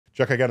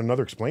Chuck, I got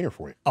another explainer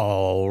for you.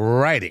 All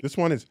righty. This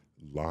one is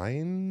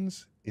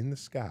lines in the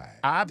sky.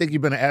 I think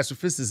you've been an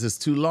astrophysicist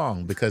too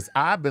long because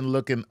I've been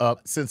looking up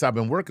since I've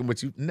been working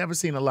with you. Never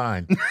seen a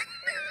line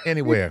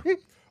anywhere.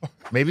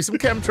 Maybe some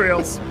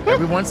chemtrails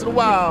every once in a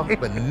while,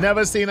 but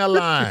never seen a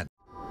line.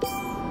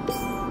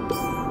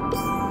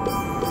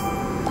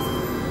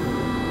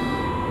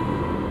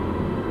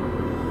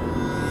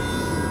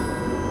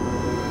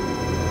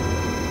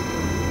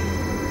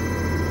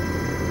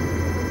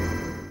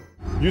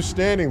 You're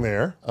standing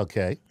there.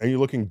 Okay. And you're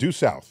looking due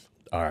south.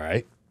 All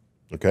right.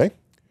 Okay?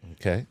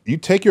 Okay. You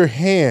take your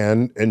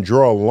hand and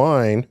draw a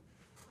line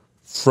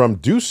from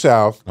due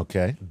south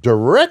Okay.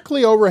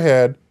 directly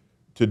overhead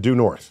to due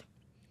north.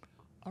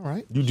 All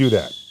right. You do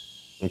that.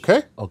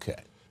 Okay?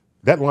 Okay.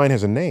 That line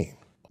has a name.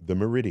 The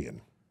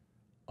meridian.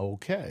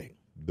 Okay.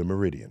 The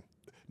meridian.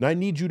 Now, I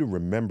need you to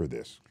remember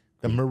this.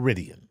 The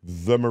meridian.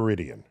 The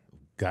meridian.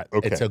 Okay.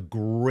 It's a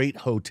great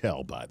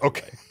hotel, by the way.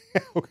 Okay.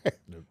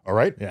 All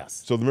right?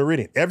 Yes. So the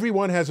meridian.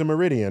 Everyone has a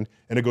meridian,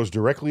 and it goes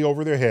directly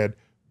over their head,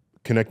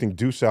 connecting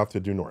due south to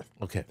due north.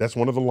 Okay. That's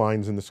one of the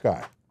lines in the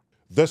sky.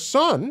 The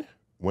sun,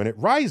 when it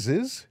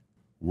rises,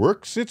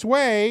 works its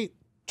way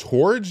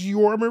towards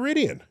your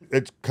meridian.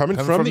 It's coming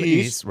from the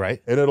east,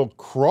 right? And it'll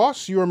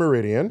cross your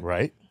meridian,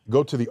 Right.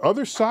 go to the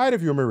other side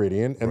of your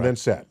meridian, and then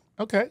set.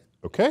 Okay.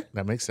 Okay?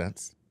 That makes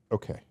sense.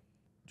 Okay.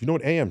 Do you know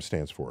what AM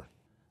stands for?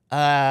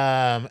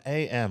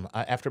 AM,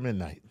 after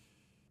midnight.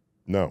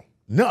 No.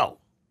 No.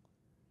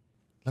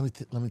 Let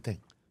me think.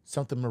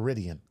 Something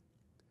meridian.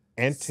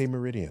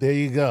 Anti-meridian. There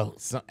you go.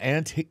 So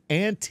Ante.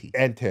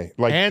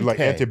 Like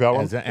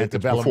antebellum? As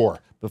antebellum.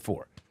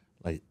 Before.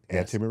 Like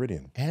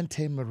Anti-meridian.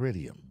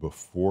 Anti-meridian.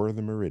 Before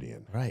the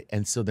meridian. Right.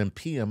 And so then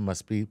PM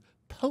must be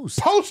post.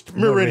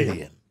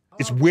 Post-meridian.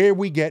 It's where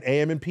we get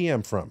AM and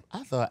PM from.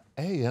 I thought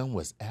AM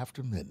was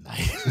after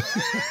midnight.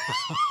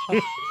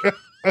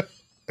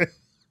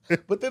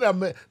 But then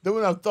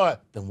when I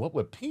thought, then what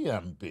would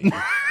PM be?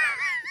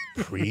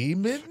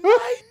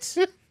 Pre-midnight?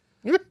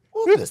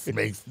 Well, this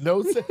makes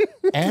no sense.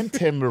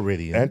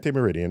 Anti-meridian.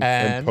 Anti-meridian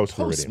and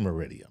post-meridian.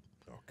 Post-meridian.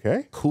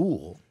 Okay.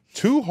 Cool.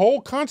 Two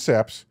whole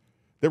concepts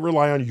that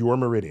rely on your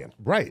meridian.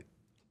 Right.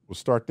 We'll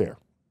start there.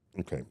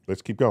 Okay,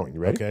 let's keep going.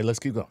 You ready? Okay, let's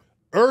keep going.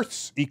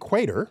 Earth's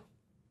equator,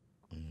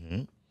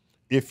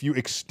 if you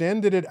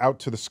extended it out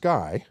to the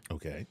sky,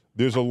 Okay.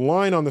 there's a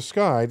line on the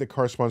sky that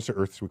corresponds to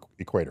Earth's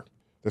equator.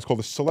 That's called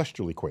the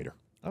celestial equator.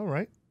 All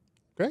right.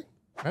 Okay?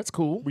 That's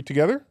cool. We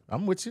together?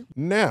 I'm with you.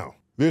 Now,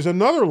 there's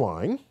another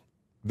line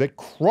that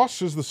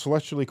crosses the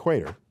celestial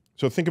equator.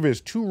 So think of it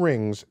as two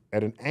rings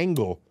at an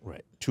angle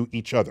to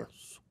each other.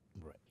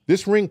 Right.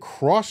 This ring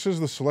crosses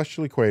the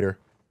celestial equator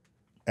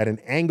at an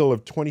angle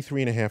of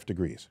 23.5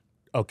 degrees.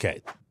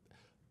 Okay.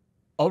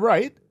 All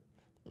right.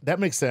 That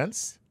makes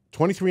sense.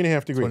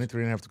 23.5 degrees.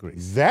 23.5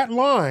 degrees. That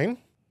line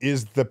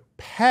is the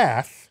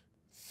path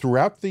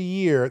throughout the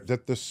year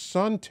that the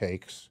sun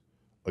takes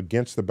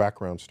against the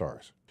background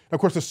stars. Of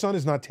course, the sun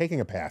is not taking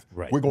a path.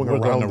 Right. We're going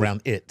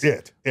around it.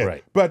 It.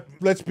 Right. But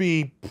let's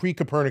be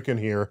pre-Copernican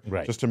here,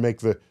 Right. just to make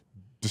the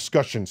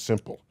discussion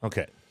simple.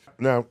 Okay.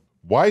 Now,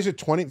 why is it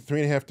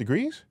 23.5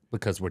 degrees?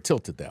 Because we're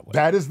tilted that way.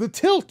 That is the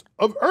tilt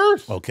of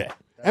Earth. Okay.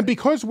 And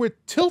because we're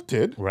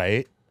tilted,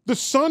 Right. the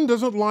sun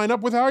doesn't line up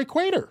with our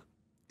equator.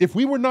 If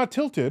we were not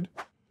tilted,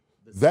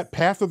 that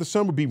path of the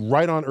sun would be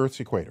right on Earth's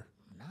equator.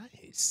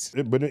 Nice.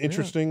 But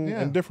interesting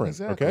and different,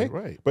 exactly, okay?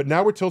 right. But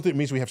now we're tilted, it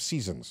means we have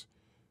seasons,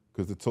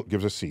 because the tilt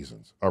gives us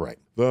seasons. All right.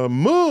 The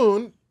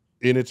moon,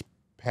 in its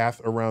path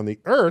around the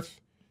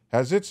Earth,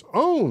 has its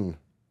own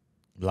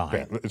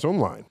Line. its own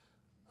line.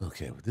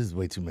 Okay, well, this is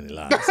way too many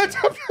lines.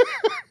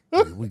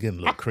 We're getting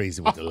a little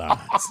crazy with the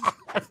lines.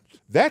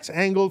 That's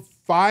angled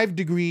 5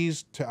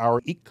 degrees to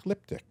our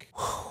ecliptic.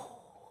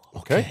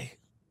 Okay?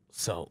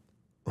 So,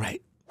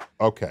 right.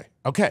 Okay.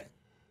 Okay.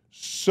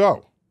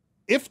 So,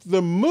 if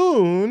the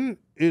moon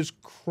is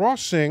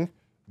crossing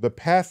the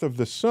path of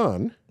the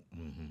sun,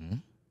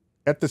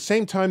 at the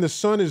same time the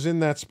sun is in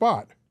that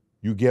spot,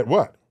 you get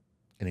what?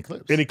 An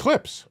eclipse. An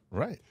eclipse.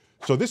 Right.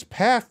 So this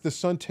path the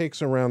sun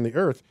takes around the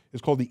Earth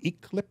is called the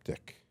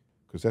ecliptic,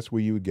 because that's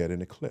where you would get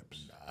an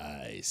eclipse.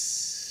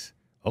 Nice.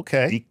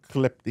 Okay.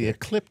 Ecliptic. The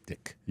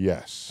ecliptic.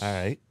 Yes. All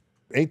right.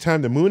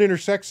 Anytime the moon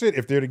intersects it,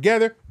 if they're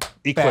together,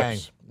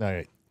 eclipse. Bang. All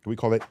right. We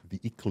call it the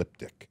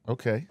ecliptic.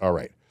 Okay. All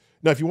right.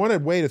 Now, if you want a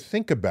way to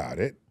think about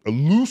it, a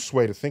loose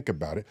way to think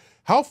about it,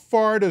 how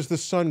far does the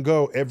sun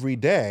go every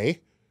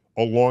day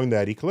along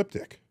that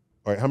ecliptic?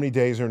 All right, how many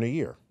days are in a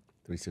year?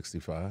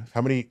 365.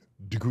 How many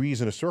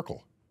degrees in a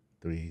circle?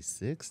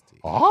 360.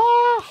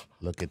 Ah!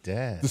 Look at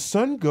that. The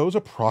sun goes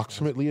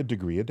approximately a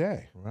degree a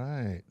day.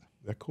 Right.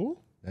 Is that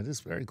cool? That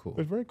is very cool.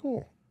 That's very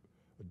cool.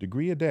 A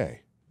degree a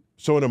day.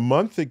 So in a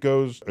month, it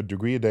goes a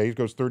degree a day. It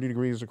goes 30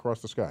 degrees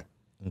across the sky.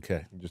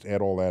 Okay. You just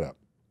add all that up.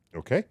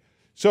 Okay?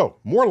 So,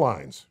 more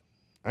lines.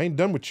 I ain't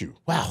done with you.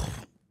 Wow.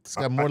 It's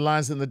got more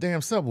lines than the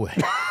damn subway.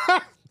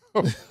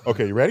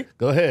 Okay, you ready?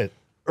 Go ahead.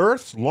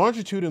 Earth's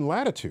longitude and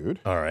latitude,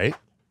 All right.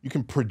 you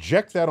can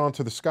project that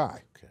onto the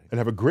sky and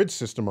have a grid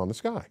system on the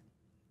sky.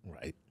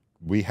 Right.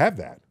 We have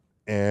that.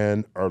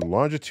 and our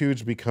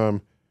longitudes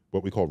become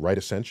what we call right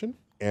ascension,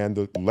 and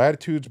the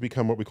latitudes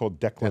become what we call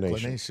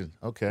declination.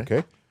 Okay.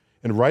 Okay?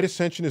 And right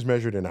ascension is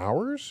measured in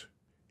hours,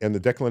 and the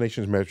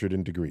declination is measured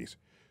in degrees.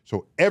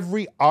 So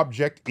every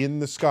object in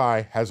the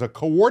sky has a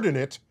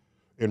coordinate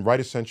in right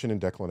ascension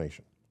and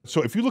declination.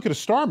 So if you look at a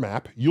star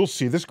map, you'll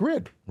see this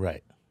grid.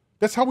 Right.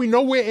 That's how we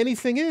know where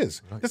anything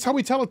is. That's how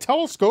we tell a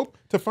telescope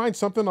to find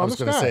something on the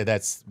sky. I was going to say,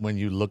 that's when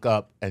you look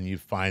up and you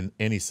find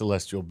any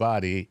celestial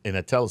body in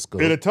a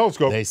telescope. In a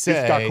telescope, they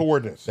say, it's got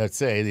coordinates. That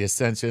say the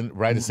ascension,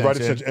 right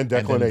ascension, and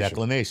declination. And then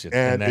declination.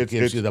 And that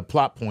gives you the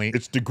plot point.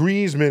 It's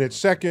degrees, minutes,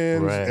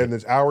 seconds, and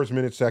it's hours,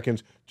 minutes,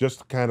 seconds,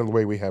 just kind of the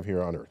way we have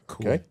here on Earth.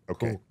 Cool. Okay?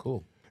 Okay.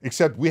 Cool.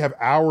 Except we have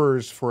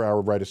hours for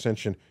our right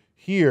ascension.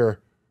 Here,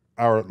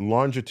 our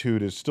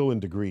longitude is still in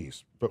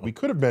degrees, but we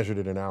could have measured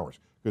it in hours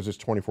because it's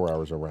 24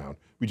 hours around.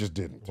 We just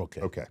didn't.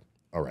 Okay. Okay.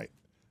 All right.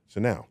 So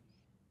now,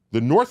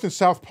 the North and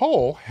South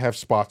Pole have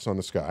spots on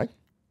the sky.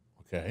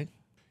 Okay.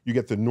 You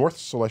get the North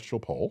Celestial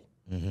Pole,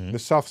 the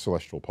South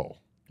Celestial Pole.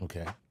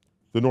 Okay.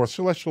 The North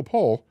Celestial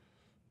Pole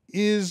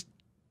is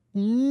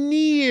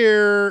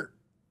near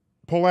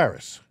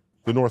Polaris,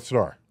 the North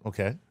Star.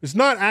 Okay. It's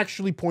not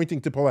actually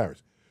pointing to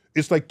Polaris.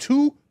 It's like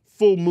 2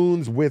 full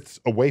moons widths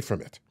away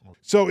from it.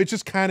 So it's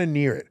just kind of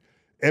near it.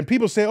 And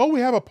people say, oh, we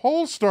have a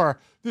pole star.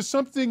 There's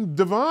something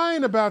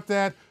divine about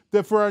that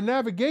for our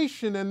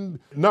navigation. And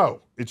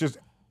no, it's just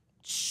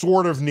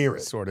sort of near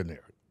it. Sort of near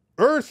it.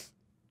 Earth,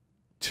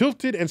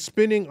 tilted and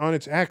spinning on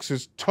its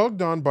axis,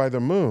 tugged on by the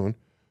moon,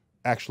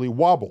 actually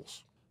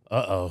wobbles.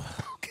 Uh-oh.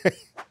 Okay.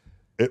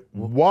 It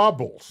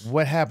wobbles.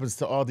 What happens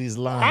to all these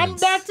lines? I'm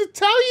about to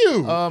tell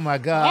you. Oh, my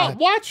God.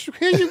 Watch.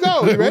 Here you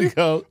go. You ready? Here we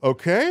go.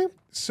 Okay.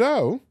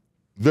 So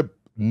the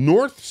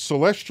North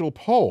Celestial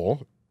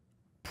Pole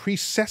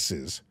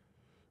precesses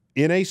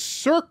in a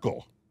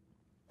circle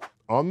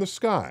on the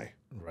sky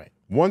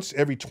once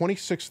every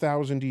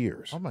 26,000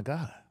 years. Oh, my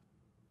God.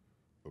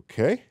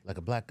 Okay. Like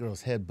a black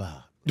girl's head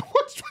bob.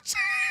 What's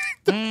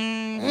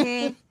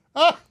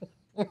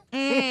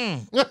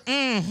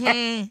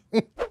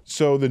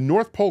So the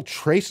North Pole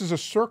traces a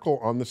circle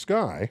on the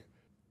sky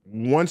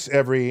once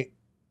every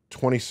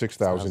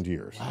 26,000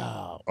 years.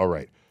 Wow. All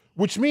right.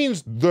 Which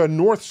means the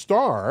North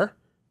Star,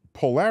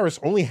 Polaris,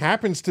 only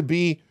happens to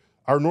be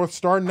our North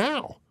Star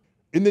now.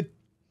 In the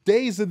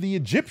days of the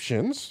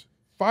Egyptians,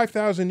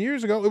 5,000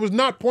 years ago, it was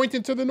not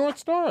pointing to the North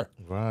Star.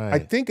 Right. I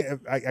think,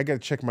 I got to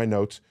check my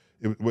notes.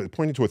 It was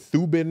pointing to a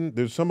Thuban,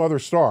 there's some other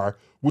star,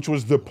 which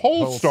was the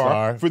pole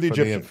star for the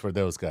Egyptians. For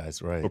those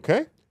guys, right.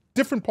 Okay?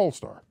 Different pole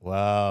star.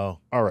 Wow.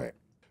 All right.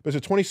 But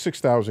it's a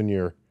 26,000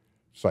 year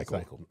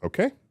cycle.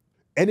 Okay?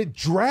 And it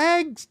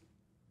drags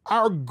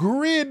our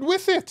grid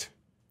with it.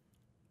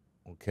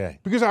 Okay.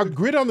 Because our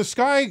grid on the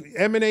sky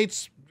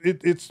emanates,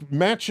 it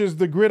matches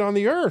the grid on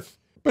the Earth.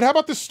 But how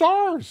about the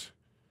stars?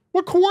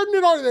 What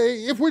coordinate are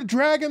they if we're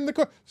dragging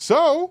the...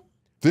 So,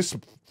 this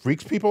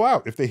freaks people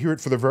out if they hear it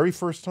for the very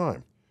first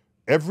time.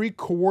 Every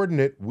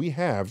coordinate we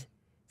have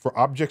for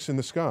objects in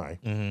the sky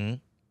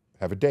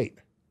have a date.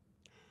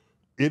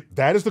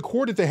 That is the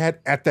coordinate they had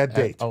at that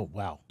date. Oh,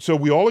 wow. So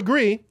we all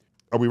agree.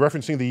 Are we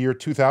referencing the year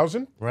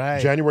 2000?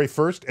 Right. January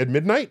 1st at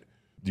midnight?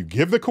 You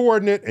give the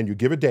coordinate and you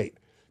give a date.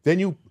 Then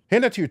you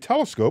hand that to your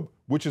telescope,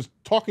 which is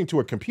talking to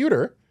a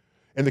computer,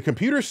 and the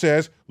computer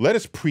says, let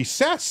us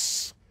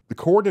precess the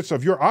coordinates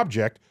of your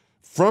object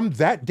from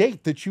that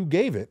date that you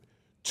gave it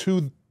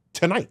to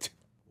tonight.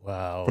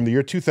 Wow. From the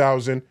year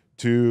 2000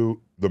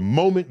 to the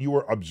moment you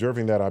were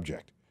observing that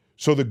object.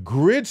 So the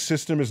grid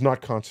system is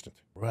not constant.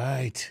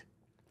 Right.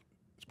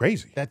 It's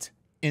crazy. That's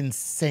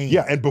insane.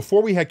 Yeah, and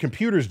before we had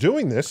computers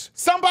doing this...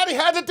 Somebody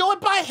had to do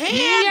it by hand!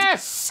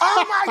 Yes!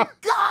 Oh my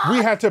God!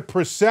 We had to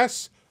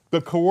precess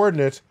the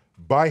coordinates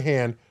by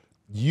hand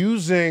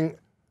using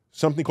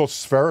something called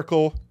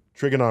spherical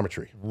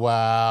trigonometry.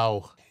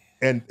 Wow.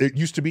 And it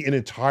used to be an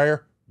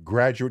entire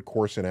graduate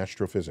course in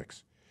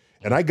astrophysics.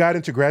 And I got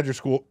into graduate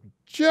school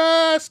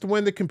just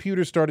when the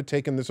computers started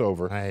taking this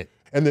over. Right.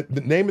 And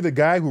the name of the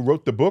guy who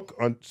wrote the book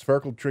on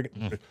spherical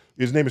trigonometry,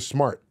 his name is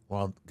Smart.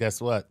 Well,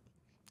 guess what?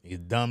 He's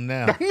dumb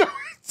now.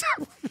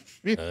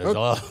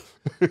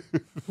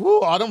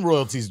 All them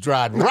royalties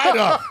dried right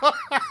up.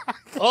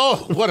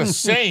 Oh, what a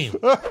shame.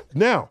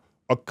 Now,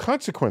 a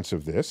consequence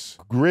of this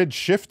grid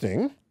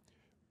shifting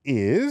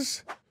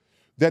is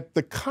that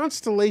the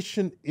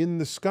constellation in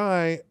the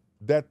sky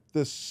that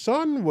the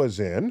sun was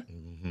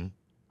in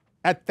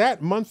at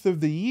that month of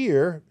the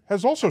year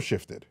has also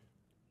shifted.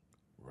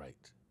 Right.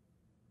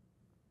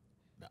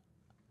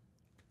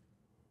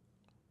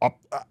 Up.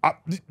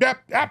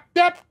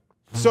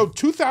 So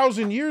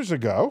 2,000 years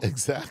ago,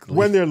 exactly,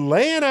 when they're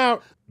laying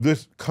out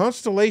the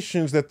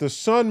constellations that the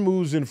sun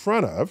moves in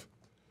front of,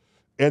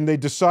 and they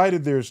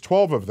decided there's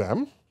 12 of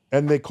them,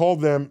 and they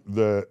called them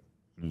the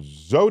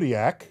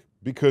Zodiac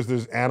because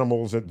there's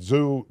animals at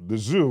zoo. The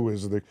zoo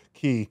is the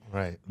key.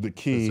 Right. The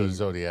key. So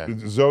Zodiac.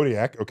 The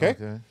Zodiac,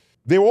 okay?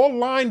 They all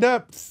lined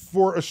up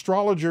for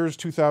astrologers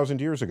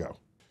 2,000 years ago.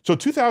 So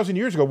 2,000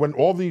 years ago, when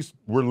all these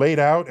were laid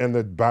out and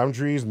the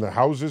boundaries and the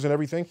houses and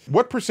everything,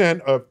 what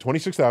percent of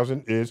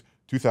 26,000 is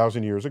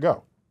 2,000 years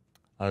ago.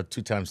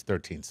 2 times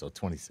 13, so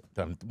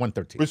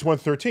 113. Which is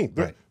 113,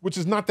 Right. which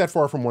is not that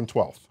far from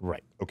 112th.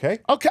 Right. Okay?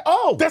 Okay.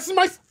 Oh, This is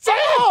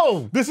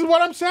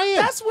what I'm saying.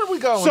 that's where we're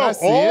going. So I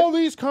see all it.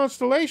 these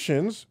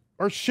constellations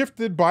are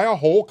shifted by a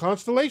whole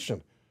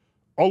constellation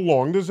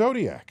along the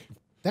zodiac.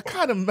 That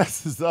kind of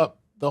messes up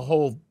the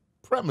whole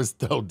premise,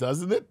 though,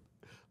 doesn't it?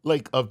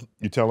 Like,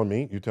 You telling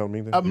me? You telling me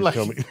that? I'm You like-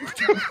 tell me.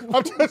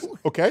 I'm just,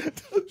 okay.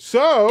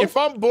 So if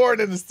I'm born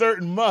in a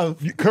certain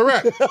month,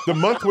 correct. The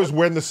month was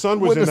when the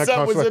sun was when in the that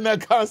sun was in constellation.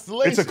 that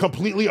constellation. It's a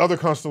completely other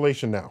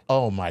constellation now.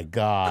 Oh my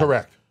God.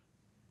 Correct.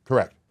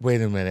 Correct.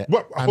 Wait a minute.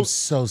 What? I'm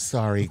so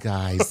sorry,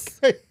 guys.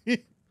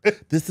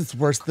 This is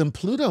worse than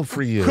Pluto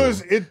for you.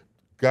 Because it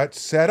got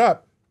set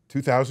up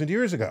 2,000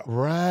 years ago.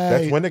 Right.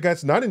 That's when it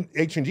got, not in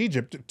ancient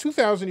Egypt,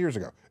 2,000 years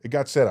ago. It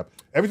got set up.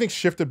 Everything's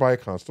shifted by a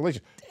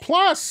constellation.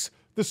 Plus,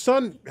 the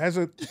sun has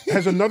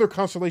another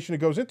constellation it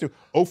goes into,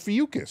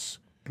 Ophiuchus.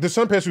 The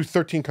sun passes through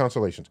 13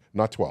 constellations,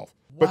 not 12.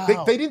 But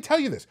Wow. they didn't tell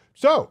you this.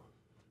 So,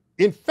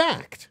 in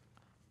fact,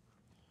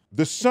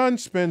 the sun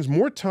spends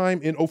more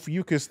time in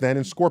Ophiuchus than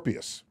in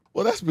Scorpius.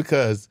 Well, that's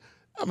because,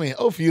 I mean,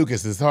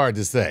 Ophiuchus is hard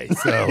to say.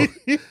 So,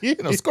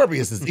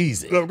 Scorpius is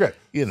easy. Okay.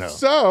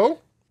 So,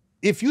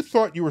 if you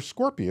thought you were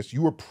Scorpius,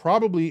 you were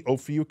probably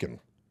Ophiuchian.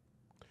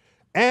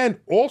 And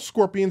all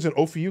Scorpions and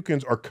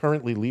Ophiuchians are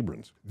currently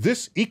Librans.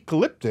 This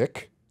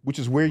ecliptic, which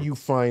is where you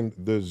find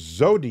the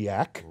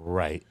Zodiac,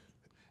 Right.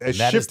 is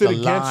That is shifted the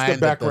against line the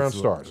background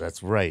stars.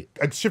 That's right.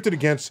 It's shifted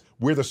against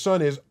where the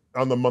sun is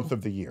on the month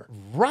of the year.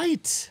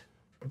 Right.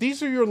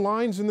 These are your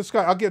lines in the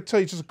sky. I'll tell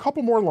you just a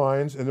couple more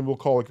lines and then we'll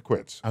call it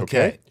quits.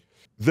 Okay.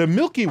 The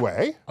Milky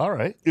Way All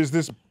right. is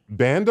this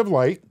band of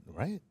light.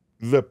 Right.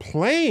 The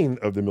plane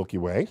of the Milky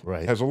Way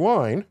Right. has a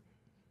line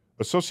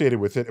associated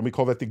with it, and we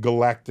call that the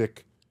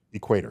galactic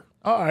equator.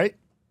 All right.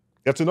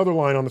 That's another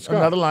line on the sky.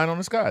 Another line on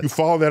the sky. You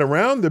follow that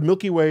around, the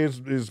Milky Way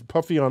is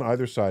puffy on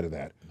either side of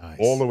that, Nice.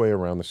 all the way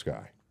around the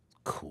sky.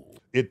 Cool.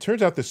 It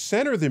turns out the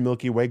center of the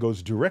Milky Way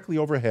goes directly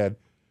overhead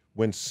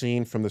when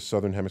seen from the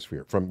southern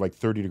hemisphere, from like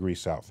 30 degrees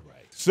south.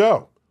 Right.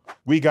 So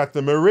we got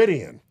the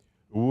meridian.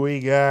 We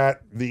got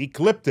the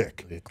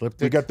ecliptic. The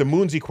ecliptic. We got the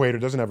moon's equator.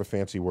 It doesn't have a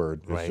fancy word.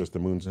 It's Right. just the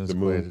moon's Moon's the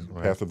moon, equator,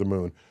 right. path of the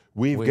moon.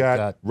 We've We've got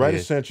got right the-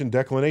 ascension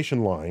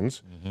declination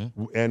lines,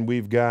 and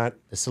we've got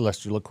The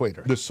celestial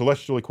equator. the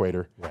celestial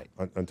equator Right.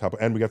 on top of,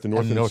 and we got the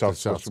north and, north south and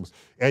south. celestial,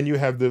 and you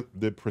have the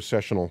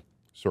precessional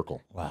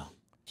circle. Wow.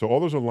 So all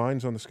those are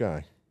lines on the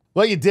sky.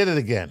 Well, you did it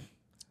again.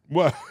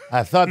 What?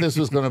 I thought this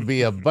was going to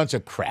be a bunch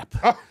of crap.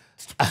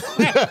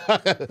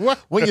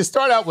 When you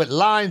start out with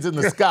lines in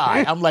the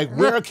sky, I'm like,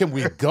 where can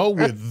we go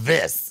with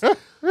this?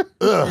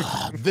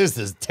 Ugh, this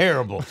is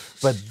terrible,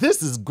 but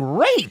this is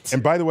great.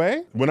 And by the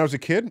way, when I was a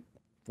kid,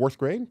 4th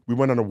grade, we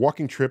went on a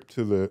walking trip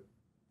to the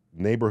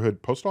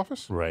neighborhood post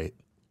office. Right.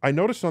 I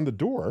noticed on the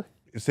door,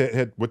 it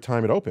had what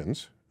time it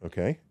opens,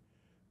 okay?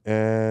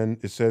 And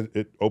it said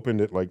it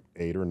opened at like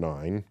 8 or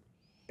 9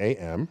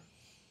 a.m.,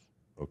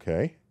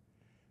 okay?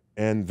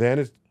 And then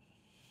it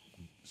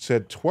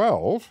said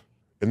 12,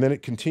 and then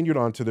it continued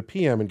on to the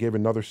p.m. and gave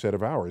another set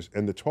of hours,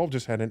 and the 12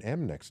 just had an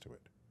M next to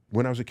it.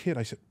 When I was a kid,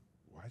 I said,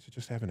 why does it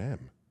just have an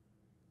M?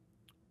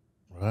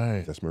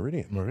 Right. That's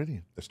meridian.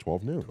 Meridian. That's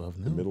 12 noon, 12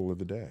 the noon. middle of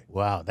the day.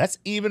 Wow, that's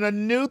even a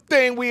new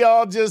thing we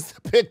all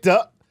just picked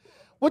up.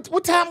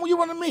 What time will you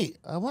want to meet?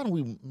 Why don't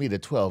we meet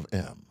at 12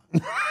 m?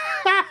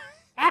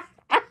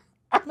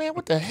 Man,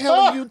 what the hell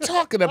are you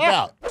talking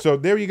about? So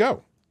there you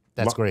go.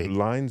 That's great.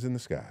 Lines in the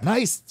sky.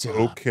 Nice job.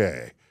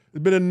 Okay.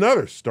 There's been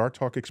another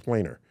StarTalk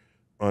explainer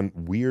on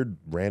weird,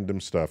 random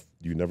stuff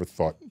you never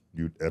thought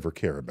you'd ever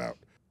care about.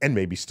 And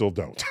maybe still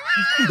don't.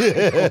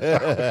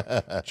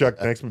 Chuck,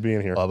 thanks for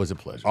being here. Always a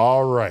pleasure.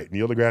 All right.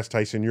 Neil deGrasse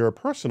Tyson, you're a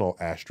personal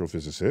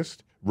astrophysicist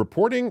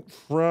reporting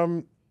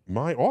from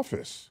my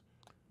office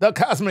The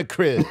Cosmic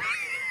Crib.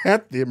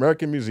 at the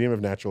American Museum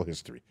of Natural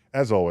History.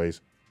 As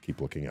always, keep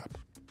looking up.